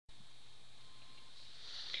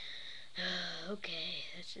Okay,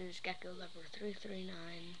 this is Gecko Lover 339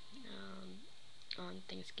 on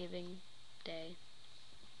Thanksgiving Day.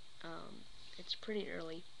 It's pretty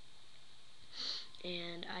early,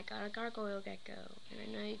 and I got a gargoyle gecko, and I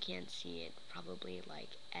know you can't see it probably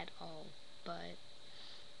like at all, but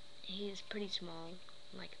he's pretty small.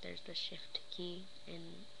 Like there's the shift key,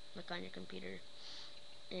 and look on your computer,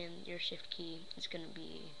 and your shift key is gonna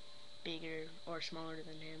be bigger or smaller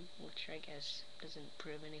than him, which I guess doesn't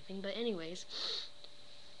prove anything. But anyways,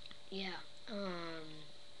 yeah. Oh,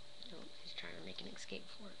 he's trying to make an escape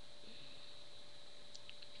for it.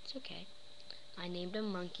 It's okay. I named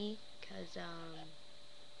him Monkey because I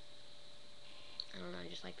don't know. I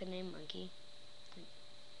just like the name Monkey. It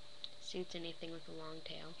suits anything with a long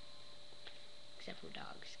tail, except for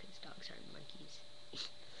dogs, because dogs aren't monkeys.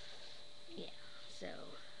 Yeah. So,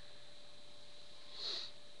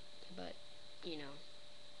 but you know,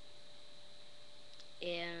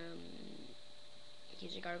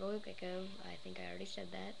 he's a gargoyle gecko. I think I already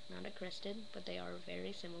said that. Not a crested, but they are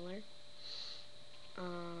very similar.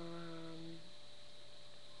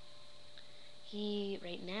 He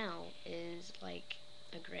right now is like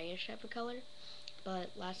a grayish type of color,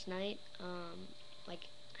 but last night, like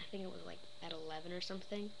I think it was like at 11 or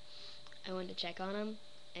something, I went to check on him,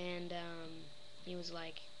 and he was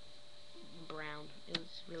like brown. It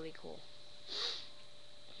was really cool.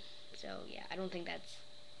 So yeah, I don't think that's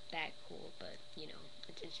that cool, but you know,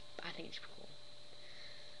 I think it's cool.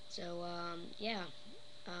 So yeah,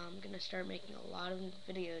 I'm gonna start making a lot of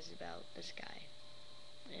videos about this guy,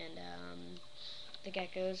 and the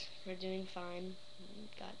geckos are doing fine.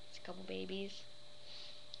 Got a couple babies,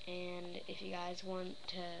 and if you guys want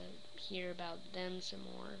to hear about them some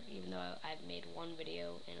more, even though I've made one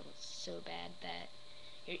video and it was so bad that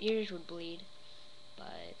your ears would bleed,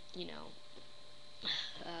 but you know,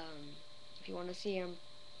 if you want to see them,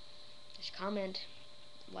 just comment,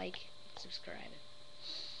 like, subscribe.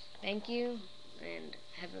 Thank you, and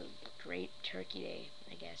have a great turkey day,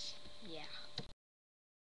 I guess. Yeah.